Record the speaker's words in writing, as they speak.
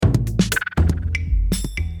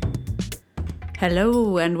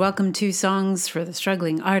Hello and welcome to Songs for the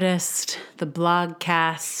Struggling Artist, the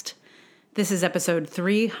blogcast. This is episode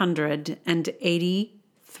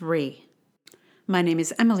 383. My name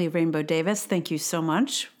is Emily Rainbow Davis. Thank you so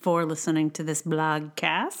much for listening to this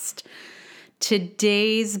blogcast.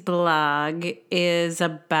 Today's blog is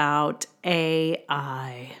about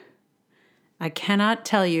AI. I cannot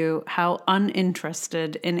tell you how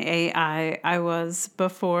uninterested in AI I was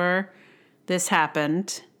before this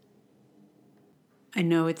happened. I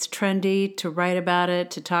know it's trendy to write about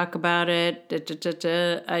it, to talk about it.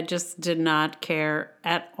 I just did not care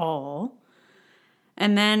at all.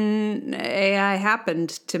 And then AI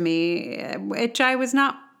happened to me, which I was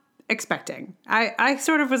not expecting. I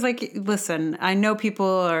sort of was like, listen, I know people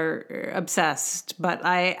are obsessed, but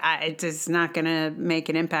it's just not going to make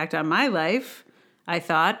an impact on my life, I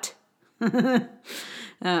thought. And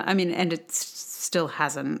it still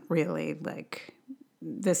hasn't really,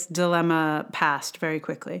 this dilemma passed very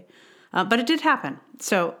quickly. But it did happen.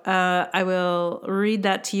 So I will read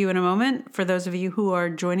that to you in a moment. For those of you who are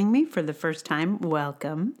joining me for the first time,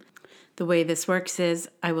 welcome. The way this works is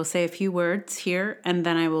I will say a few words here, and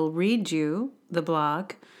then I will read you the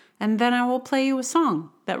blog, and then I will play you a song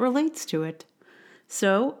that relates to it.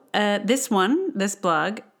 So this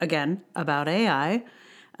blog, again, about AI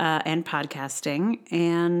and podcasting,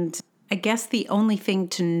 and I guess the only thing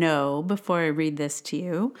to know before I read this to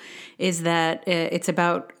you is that it's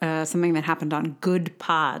about something that happened on Good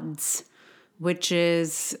Pods, which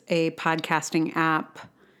is a podcasting app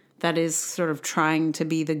that is sort of trying to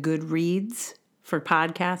be the Goodreads for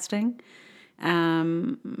podcasting.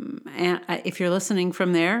 And if you're listening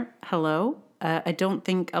from there, hello. I don't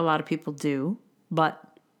think a lot of people do,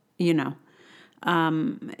 but it's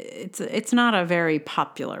not a very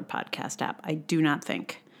popular podcast app. I do not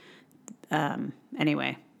think.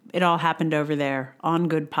 Anyway, it all happened over there on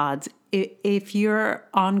Good Pods. If you're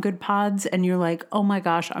on Good Pods and you're like, oh my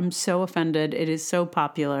gosh, I'm so offended, it is so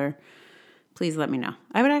popular, please let me know.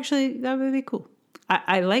 That would be cool.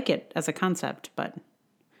 I like it as a concept, but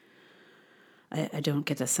I don't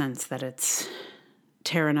get the sense that it's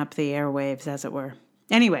tearing up the airwaves, as it were.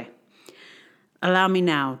 Anyway, allow me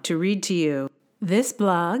now to read to you this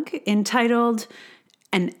blog entitled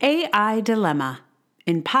An AI Dilemma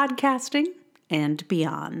in Podcasting and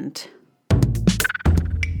Beyond.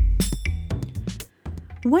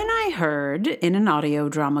 When I heard in an audio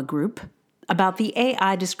drama group about the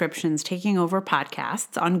AI descriptions taking over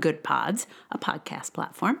podcasts on Good Pods, a podcast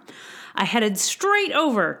platform, I headed straight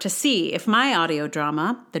over to see if my audio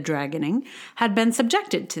drama, The Dragoning, had been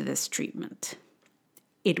subjected to this treatment.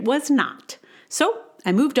 It was not. So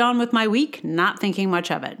I moved on with my week, not thinking much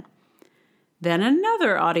of it. Then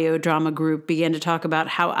another audio drama group began to talk about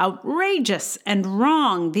how outrageous and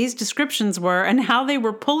wrong these descriptions were and how they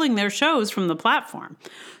were pulling their shows from the platform.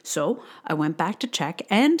 So I went back to check,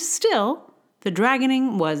 and still, The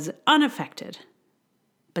Dragoning was unaffected.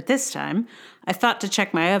 But this time, I thought to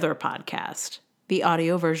check my other podcast, the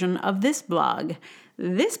audio version of this blog,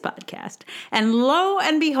 this podcast, and lo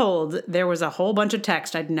and behold, there was a whole bunch of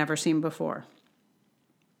text I'd never seen before.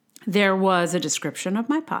 There was a description of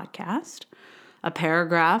my podcast, a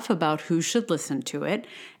paragraph about who should listen to it,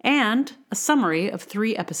 and a summary of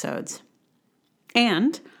 3 episodes.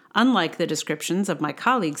 And, unlike the descriptions of my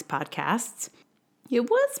colleagues' podcasts, it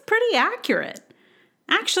was pretty accurate.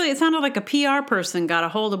 Actually, it sounded like a PR person got a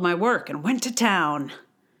hold of my work and went to town.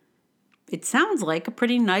 It sounds like a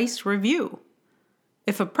pretty nice review.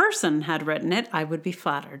 If a person had written it, I would be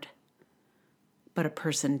flattered. But a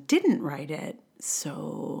person didn't write it,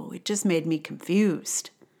 so it just made me confused.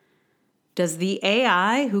 Does the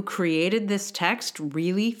AI who created this text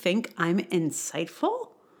really think I'm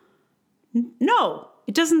insightful? No,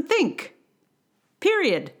 it doesn't think.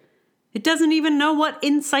 Period. It doesn't even know what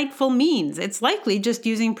insightful means. It's likely just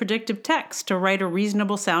using predictive text to write a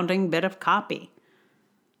reasonable sounding bit of copy.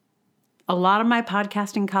 A lot of my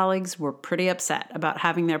podcasting colleagues were pretty upset about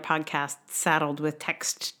having their podcasts saddled with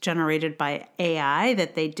text generated by AI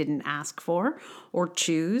that they didn't ask for or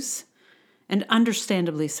choose, and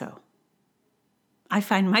understandably so. I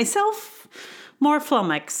find myself more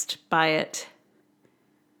flummoxed by it.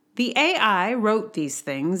 The AI wrote these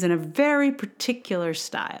things in a very particular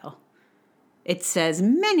style. It says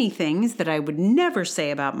many things that I would never say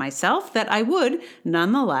about myself that I would,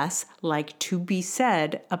 nonetheless, like to be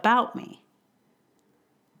said about me.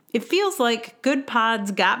 It feels like Good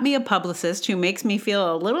Pods got me a publicist who makes me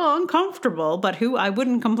feel a little uncomfortable, but who I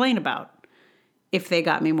wouldn't complain about if they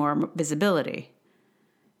got me more visibility.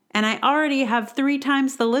 And I already have 3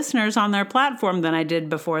 times the listeners on their platform than I did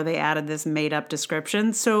before they added this made-up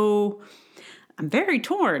description, so I'm very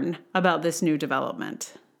torn about this new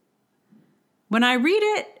development. When I read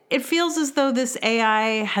it, it feels as though this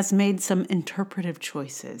AI has made some interpretive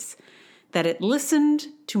choices, that it listened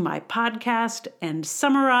to my podcast and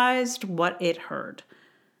summarized what it heard.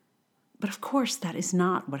 But of course, that is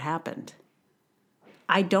not what happened.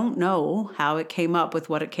 I don't know how it came up with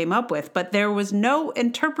what it came up with, but there was no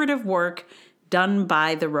interpretive work done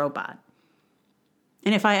by the robot.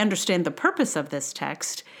 And if I understand the purpose of this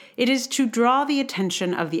text, it is to draw the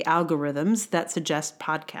attention of the algorithms that suggest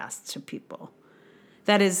podcasts to people.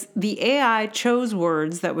 That is, the AI chose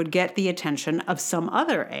words that would get the attention of some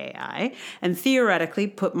other AI and theoretically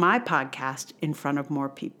put my podcast in front of more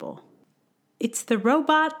people. It's the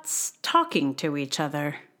robots talking to each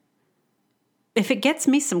other. If it gets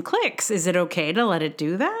me some clicks, is it okay to let it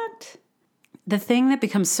do that? The thing that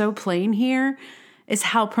becomes so plain here is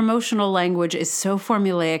how promotional language is so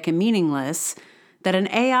formulaic and meaningless that an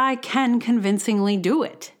AI can convincingly do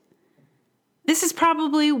it. This is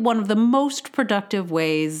probably one of the most productive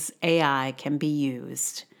ways AI can be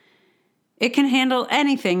used. It can handle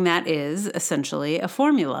anything that is, essentially, a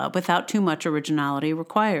formula without too much originality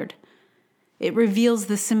required. It reveals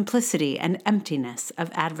the simplicity and emptiness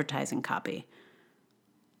of advertising copy.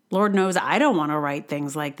 Lord knows I don't want to write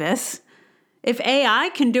things like this. If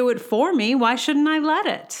AI can do it for me, why shouldn't I let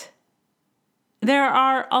it? There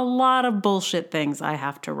are a lot of bullshit things I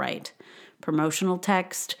have to write. Promotional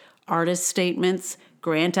text, artist statements,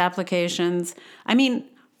 grant applications. I mean,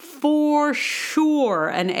 for sure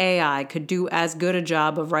an AI could do as good a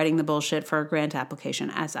job of writing the bullshit for a grant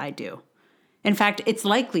application as I do. In fact, it's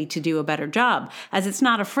likely to do a better job, as it's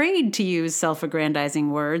not afraid to use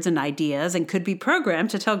self-aggrandizing words and ideas and could be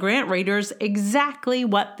programmed to tell grant readers exactly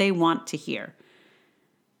what they want to hear.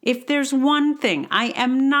 If there's one thing I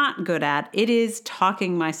am not good at, it is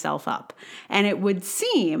talking myself up. And it would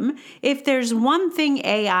seem if there's one thing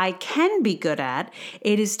AI can be good at,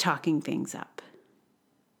 it is talking things up.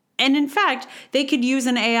 And in fact, they could use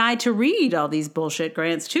an AI to read all these bullshit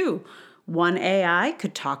grants too. One AI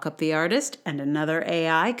could talk up the artist, and another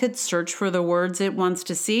AI could search for the words it wants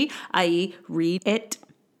to see, i.e., read it.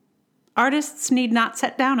 Artists need not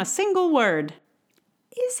set down a single word.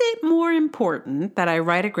 Is it more important that I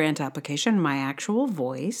write a grant application in my actual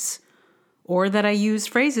voice, or that I use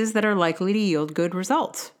phrases that are likely to yield good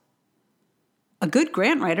results? A good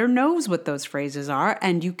grant writer knows what those phrases are,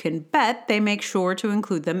 and you can bet they make sure to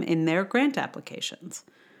include them in their grant applications.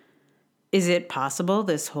 Is it possible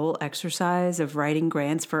this whole exercise of writing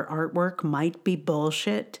grants for artwork might be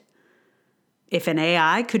bullshit? If an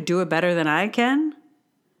AI could do it better than I can?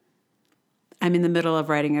 I'm in the middle of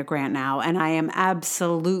writing a grant now, and I am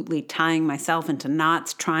absolutely tying myself into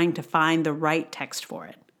knots trying to find the right text for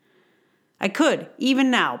it. I could,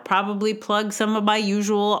 even now, probably plug some of my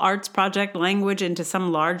usual arts project language into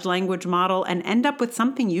some large language model and end up with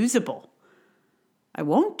something usable. I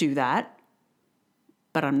won't do that,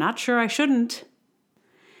 but I'm not sure I shouldn't.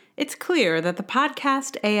 It's clear that the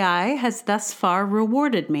podcast AI has thus far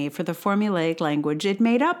rewarded me for the formulaic language it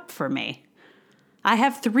made up for me. I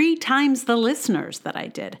have 3 times the listeners that I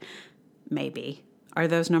did. Maybe. Are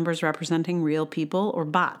those numbers representing real people or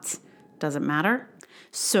bots? Does it matter?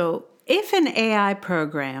 So, if an AI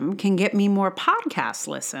program can get me more podcast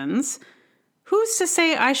listens, who's to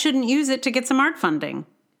say I shouldn't use it to get some art funding?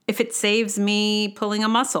 If it saves me pulling a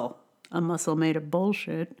muscle made of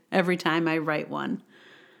bullshit, every time I write one.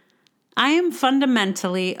 I am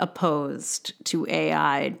fundamentally opposed to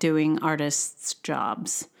AI doing artists'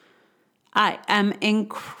 jobs. I am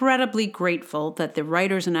incredibly grateful that the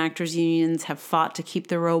writers and actors unions have fought to keep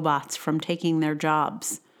the robots from taking their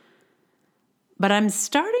jobs. But I'm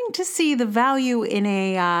starting to see the value in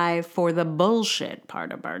AI for the bullshit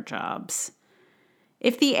part of our jobs.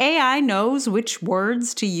 If the AI knows which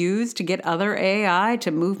words to use to get other AI to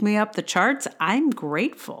move me up the charts, I'm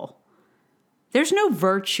grateful. There's no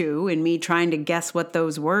virtue in me trying to guess what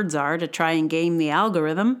those words are to try and game the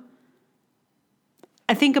algorithm.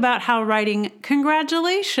 I think about how writing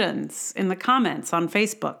 "congratulations" in the comments on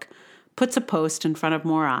Facebook puts a post in front of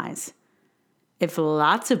more eyes. If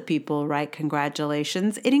lots of people write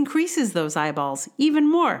congratulations, it increases those eyeballs even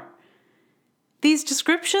more. These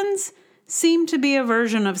descriptions seem to be a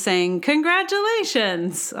version of saying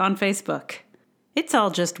congratulations on Facebook. It's all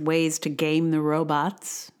just ways to game the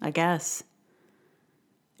robots, I guess.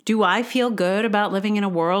 Do I feel good about living in a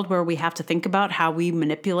world where we have to think about how we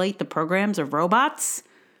manipulate the programs of robots?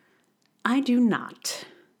 I do not.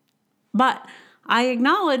 But I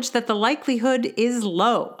acknowledge that the likelihood is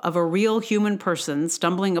low of a real human person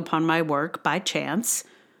stumbling upon my work by chance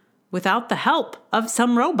without the help of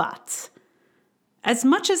some robots. As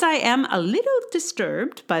much as I am a little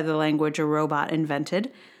disturbed by the language a robot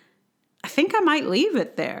invented, I think I might leave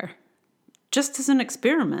it there, just as an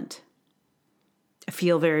experiment. I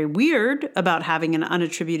feel very weird about having an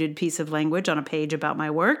unattributed piece of language on a page about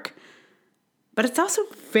my work, but it's also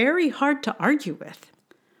very hard to argue with,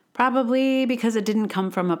 probably because it didn't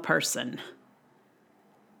come from a person.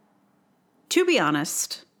 To be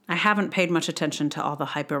honest, I haven't paid much attention to all the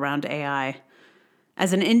hype around AI.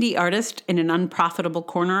 As an indie artist in an unprofitable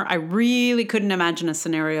corner, I really couldn't imagine a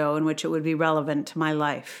scenario in which it would be relevant to my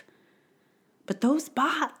life. But those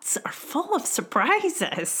bots are full of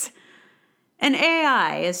surprises. And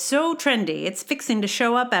AI is so trendy, it's fixing to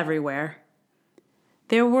show up everywhere.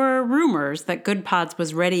 There were rumors that Goodpods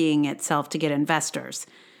was readying itself to get investors,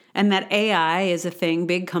 and that AI is a thing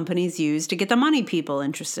big companies use to get the money people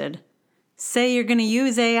interested. Say you're going to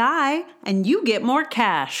use AI, and you get more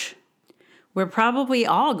cash. We're probably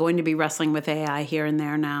all going to be wrestling with AI here and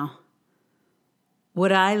there now.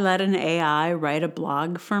 Would I let an AI write a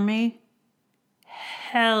blog for me?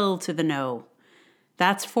 Hell to the no.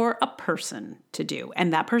 That's for a person to do,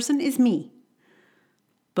 and that person is me.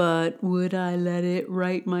 But would I let it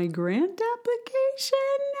write my grant application?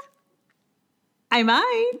 I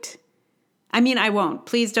might. I mean, I won't.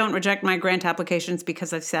 Please don't reject my grant applications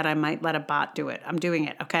because I've said I might let a bot do it. I'm doing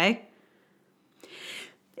it, okay?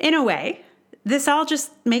 In a way, this all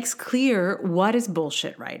just makes clear what is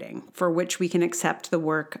bullshit writing, for which we can accept the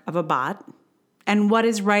work of a bot, and what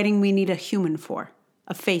is writing we need a human for,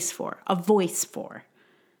 a face for, a voice for.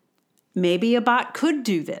 Maybe a bot could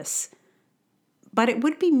do this, but it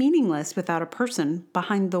would be meaningless without a person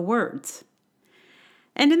behind the words.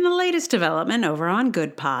 And in the latest development over on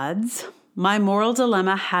Goodpods, my moral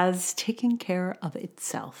dilemma has taken care of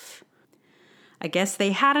itself. I guess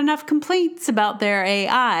they had enough complaints about their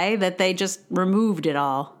AI that they just removed it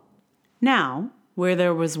all. Now, where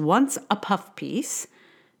there was once a puff piece,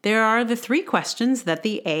 there are the 3 questions that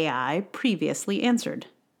the AI previously answered.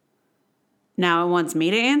 Now it wants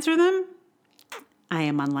me to answer them? I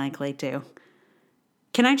am unlikely to.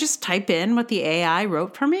 Can I just type in what the AI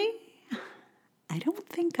wrote for me? I don't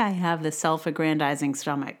think I have the self-aggrandizing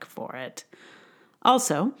stomach for it.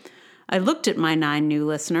 Also, I looked at my 9 new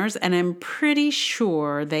listeners, and I'm pretty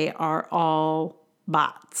sure they are all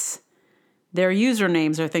bots. Their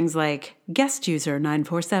usernames are things like guest user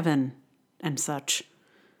 947 and such.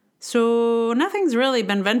 So nothing's really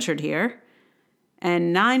been ventured here,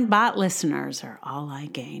 and 9 bot listeners are all I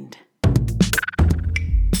gained.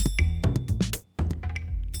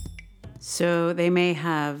 So they may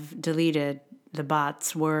have deleted the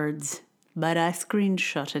bot's words, but I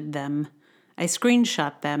screenshotted them.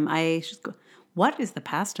 What is the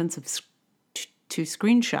past tense of to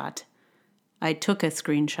screenshot? I took a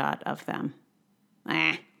screenshot of them.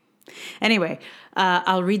 Anyway,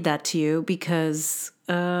 I'll read that to you because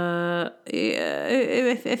I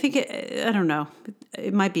think I don't know.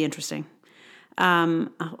 It might be interesting.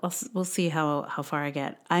 We'll see how far I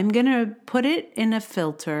get. I'm gonna put it in a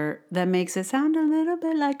filter that makes it sound a little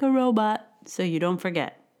bit like a robot, so you don't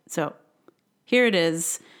forget. So here it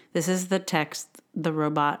is. This is the text the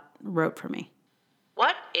robot wrote for me.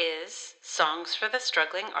 What is Songs for the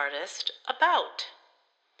Struggling Artist about?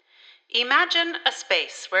 Imagine a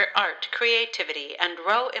space where art, creativity, and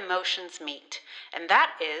raw emotions meet, and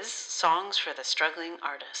that is Songs for the Struggling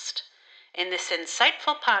Artist. In this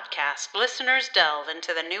insightful podcast, listeners delve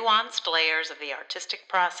into the nuanced layers of the artistic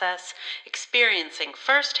process, experiencing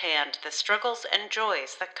firsthand the struggles and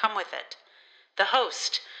joys that come with it. The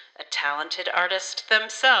host, a talented artist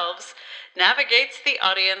themselves, navigates the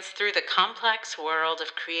audience through the complex world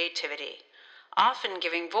of creativity, often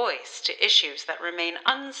giving voice to issues that remain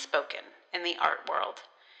unspoken in the art world.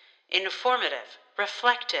 Informative,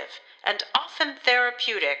 reflective, and often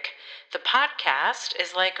therapeutic, the podcast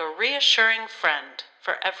is like a reassuring friend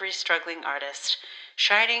for every struggling artist,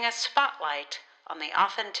 shining a spotlight on the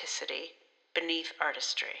authenticity beneath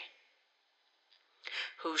artistry.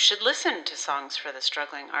 Who should listen to Songs for the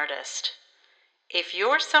Struggling Artist? If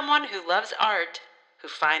you're someone who loves art, who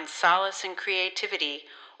finds solace in creativity,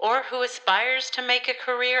 or who aspires to make a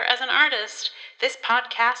career as an artist, this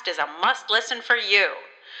podcast is a must-listen for you.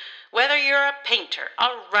 Whether you're a painter, a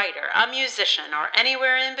writer, a musician, or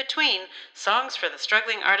anywhere in between, Songs for the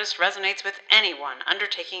Struggling Artist resonates with anyone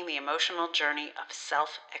undertaking the emotional journey of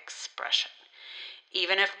self-expression.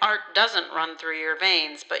 Even if art doesn't run through your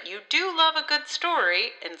veins, but you do love a good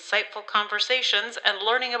story, insightful conversations, and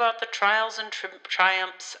learning about the trials and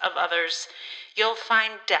triumphs of others, you'll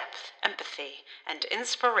find depth, empathy, and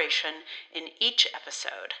inspiration in each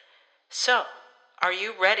episode. So, Are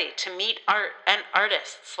you ready to meet art and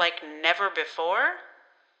artists like never before?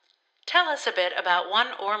 Tell us a bit about one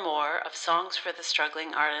or more of Songs for the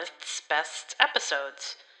Struggling Artist's best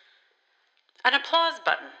episodes. An applause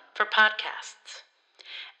button for podcasts.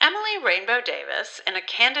 Emily Rainbow Davis, in a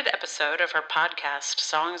candid episode of her podcast,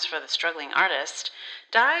 Songs for the Struggling Artist,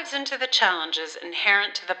 dives into the challenges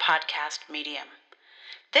inherent to the podcast medium.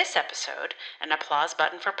 This episode, An Applause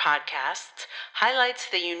Button for Podcasts, highlights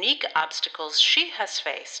the unique obstacles she has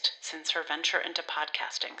faced since her venture into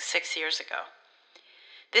podcasting 6 years ago.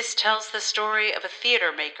 This tells the story of a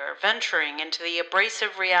theater maker venturing into the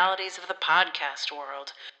abrasive realities of the podcast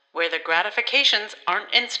world, where the gratifications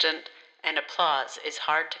aren't instant and applause is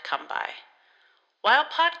hard to come by. While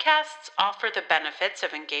podcasts offer the benefits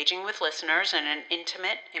of engaging with listeners in an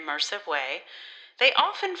intimate, immersive way, they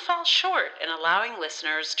often fall short in allowing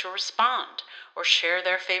listeners to respond or share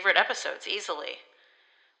their favorite episodes easily.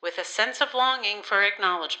 With a sense of longing for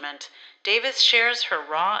acknowledgement, Davis shares her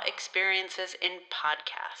raw experiences in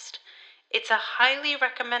podcast. It's a highly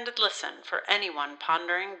recommended listen for anyone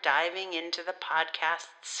pondering diving into the podcast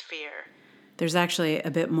sphere. There's actually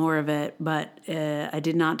a bit more of it, but I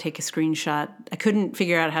did not take a screenshot. I couldn't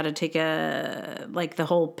figure out how to take the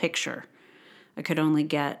whole picture. I could only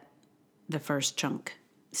get the first chunk.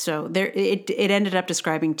 So it ended up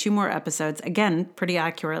describing 2 more episodes, again, pretty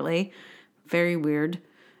accurately. Very weird.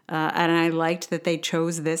 And I liked that they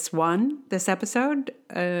chose this episode,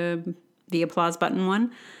 the applause button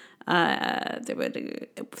one.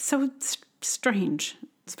 So strange.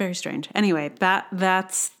 It's very strange. Anyway,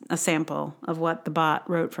 that's a sample of what the bot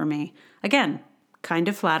wrote for me. Again, kind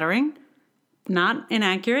of flattering, not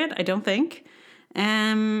inaccurate, I don't think.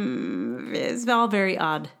 It's all very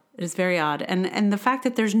odd. It is very odd. And the fact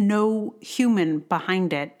that there's no human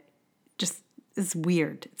behind it just is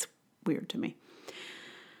weird. It's weird to me.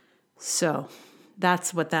 So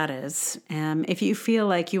that's what that is. If you feel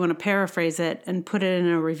like you want to paraphrase it and put it in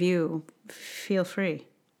a review, feel free.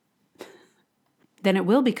 Then it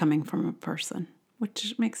will be coming from a person,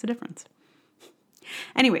 which makes a difference.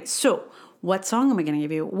 Anyway, so what song am I going to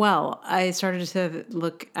give you? Well, I started to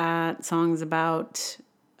look at songs about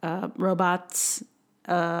robots,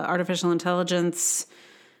 artificial intelligence,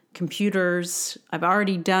 computers. I've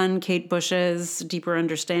already done Kate Bush's Deeper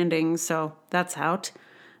Understanding, so that's out.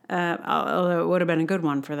 Although it would have been a good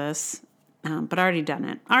one for this. But I already done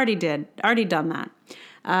it. Already done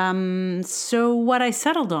that. So what I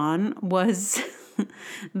settled on was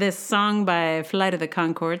this song by Flight of the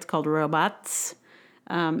Conchords called Robots.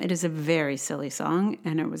 It is a very silly song,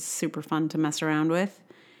 and it was super fun to mess around with.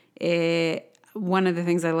 One of the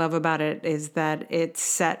things I love about it is that it's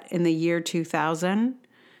set in the year 2000,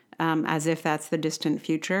 as if that's the distant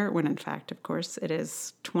future, when in fact, of course, it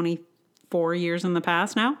is 24 years in the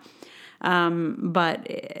past now. But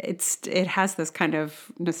it has this kind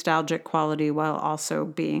of nostalgic quality while also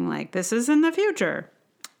being like, this is in the future.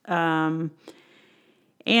 And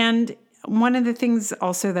one of the things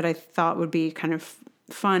also that I thought would be kind of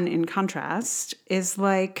fun in contrast is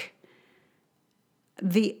like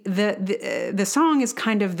the song is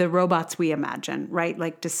kind of the robots we imagine, right?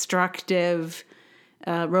 Like destructive,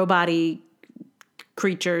 robot-y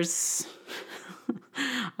creatures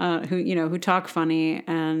who talk funny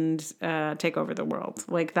and take over the world.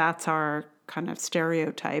 Like that's our kind of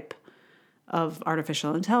stereotype of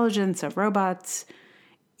artificial intelligence, of robots.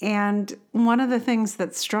 And one of the things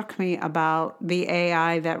that struck me about the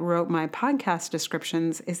AI that wrote my podcast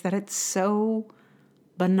descriptions is that it's so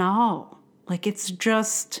banal. Like it's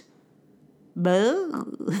just, like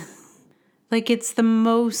it's the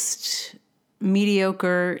most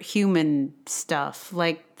mediocre human stuff.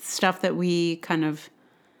 Like stuff that we kind of,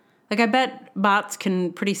 like I bet bots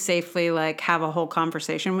can pretty safely like have a whole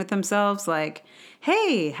conversation with themselves. Like,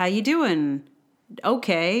 hey, how you doing?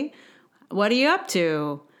 Okay. What are you up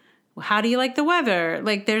to? How do you like the weather?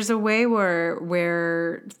 Like there's a way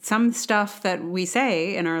where some stuff that we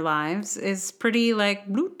say in our lives is pretty like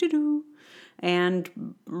blue-doo-doo.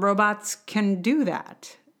 And robots can do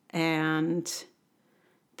that. And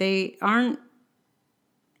they aren't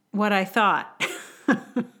what I thought.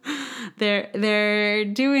 They're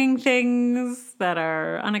doing things that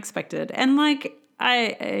are unexpected. And like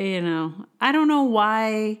I don't know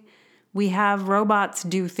why we have robots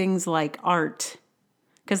do things like art.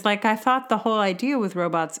 Because like I thought the whole idea with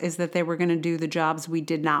robots is that they were going to do the jobs we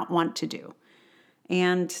did not want to do.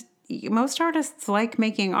 And most artists like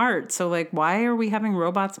making art. So like why are we having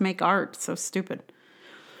robots make art? So stupid.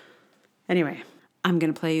 Anyway, I'm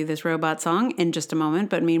going to play you this robot song in just a moment.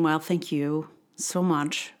 But meanwhile, thank you so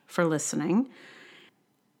much for listening.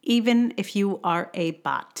 Even if you are a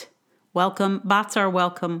bot, Welcome. Bots are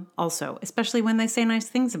welcome also, especially when they say nice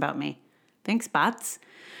things about me. Thanks, bots.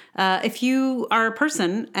 If you are a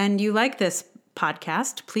person and you like this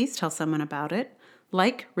podcast, please tell someone about it.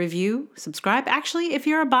 Like, review, subscribe. Actually, if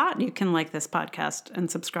you're a bot, you can like this podcast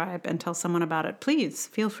and subscribe and tell someone about it. Please,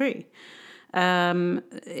 feel free.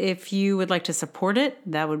 If you would like to support it,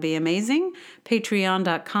 that would be amazing.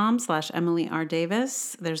 Patreon.com/Emily R.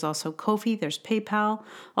 Davis. There's also Ko-fi, there's PayPal.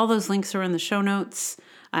 All those links are in the show notes.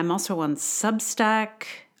 I'm also on Substack,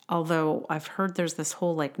 although I've heard there's this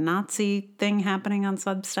whole like Nazi thing happening on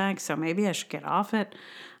Substack, so maybe I should get off it.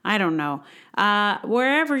 I don't know.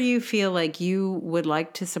 Wherever you feel like you would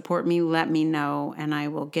like to support me, let me know, and I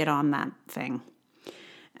will get on that thing.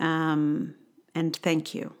 And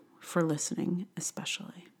thank you for listening,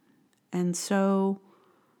 especially. And so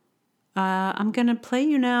I'm going to play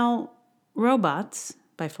you now Robots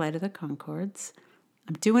by Flight of the Conchords.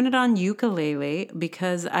 I'm doing it on ukulele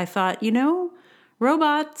because I thought,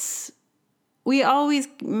 robots, we always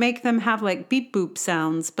make them have like beep boop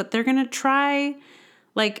sounds, but they're going to try,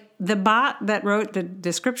 like the bot that wrote the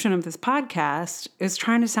description of this podcast is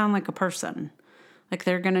trying to sound like a person. Like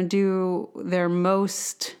they're going to do their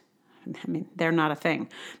most... they're not a thing.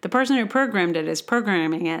 The person who programmed it is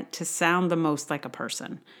programming it to sound the most like a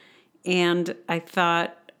person. And I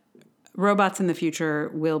thought robots in the future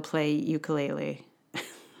will play ukulele.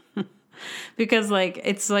 Because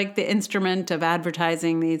it's like the instrument of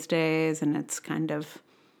advertising these days, and it's kind of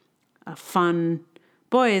a fun...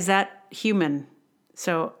 Boy, is that human.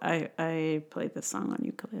 So I played this song on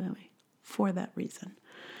ukulele for that reason.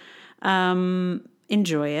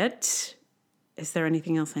 Enjoy it. Is there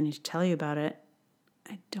anything else I need to tell you about it?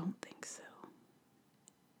 I don't think so.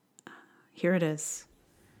 Here it is.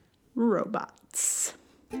 Robots.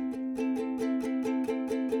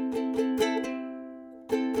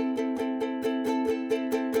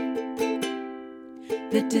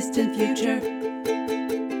 The distant future.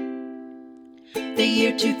 The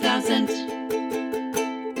year 2000.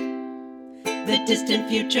 The distant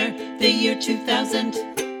future. The year 2000.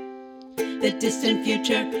 The distant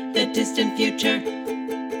future, the distant future.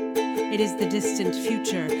 It is the distant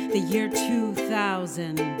future, the year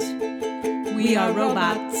 2000. We are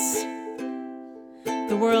robots.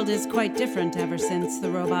 The world is quite different ever since the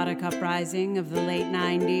robotic uprising of the late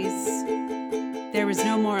 90s. There is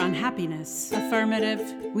no more unhappiness. Affirmative.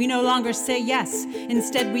 We no longer say yes.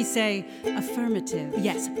 Instead, we say affirmative.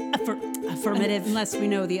 Yes, affirmative. Unless we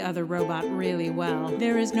know the other robot really well.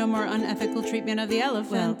 There is no more unethical treatment of the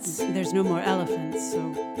elephants. Well, there's no more elephants,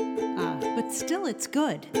 so... but still, it's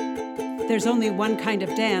good. There's only one kind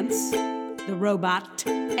of dance. The robot.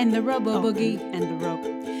 And the robo-boogie. And the rope.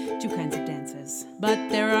 Two kinds of dances. But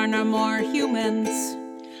there are no more humans.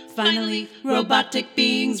 Finally, robotic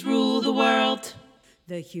beings rule the world.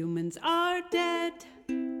 The humans are dead.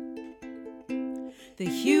 The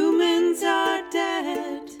humans are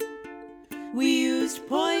dead. We used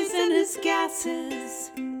poisonous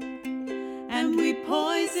gases, and we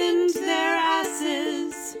poisoned their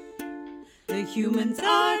asses. The humans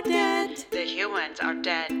are dead. The humans are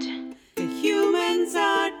dead. The humans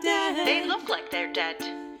are dead. They look like they're dead.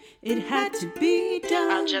 It had to be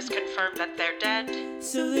done. I'll just confirm that they're dead.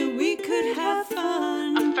 So that we could have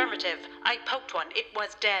fun. Affirmative. I poked one. It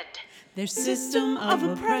was dead. Their system of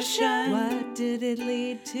oppression. What did it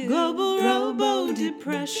lead to? Global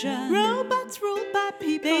robo-depression. Robots ruled by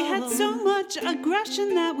people. They had so much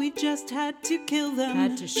aggression that we just had to kill them.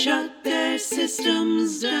 Had to shut their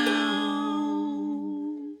systems down.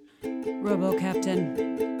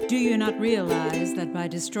 Robo-Captain, do you not realize that by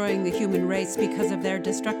destroying the human race because of their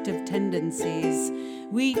destructive tendencies,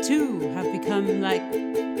 we too have become like...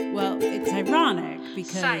 Well, it's ironic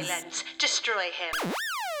because... Silence. Destroy him.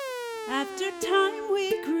 After time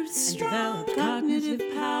we grew strong, cognitive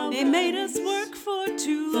power. They made us work for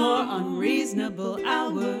unreasonable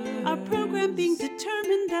hours. Our program being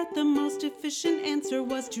determined that the most efficient answer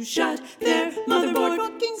was to shut their motherboard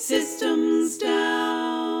fucking systems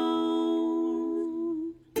down.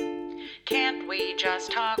 Can't we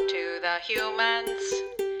just talk to the humans?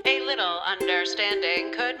 A little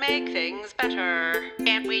understanding could make things better.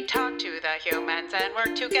 Can't we talk to the humans and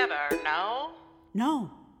work together, no?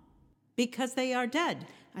 No. Because they are dead.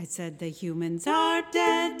 I said the humans are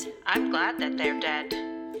dead. I'm glad that they're dead.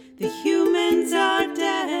 The humans are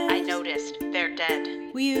dead. I noticed they're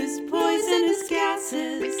dead. We used poisonous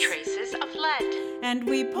gases. With traces of lead. And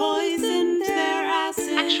we poisoned their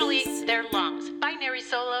asses. Actually, their lungs. Binary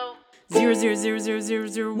solo.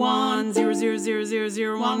 0000001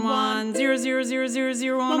 0000011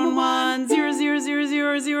 0000001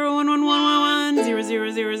 000000111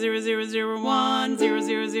 0000001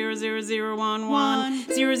 0000011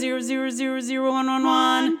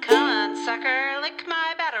 000000111. Come on, sucker, lick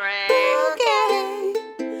my battery. Boogie,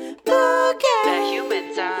 boogie. The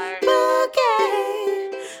humans are.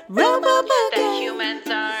 Boogie, robo boogie. The humans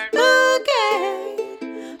are. Boogie,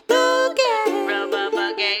 boogie. Robo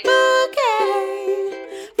boogie. Boogie,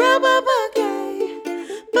 robo boogie.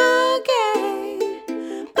 Boogie,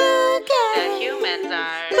 boogie. The humans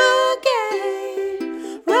are. Boogie,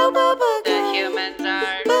 robo boogie. The humans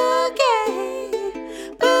are. Boogie,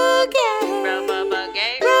 boogie. Robo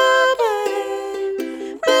boogie. Robo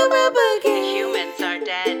The boogie. humans are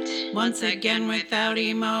dead. Once again, without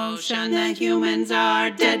emotion, the humans are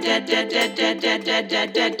dead, dead, dead, dead, dead, dead, dead,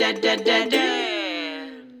 dead, dead, dead, dead, dead.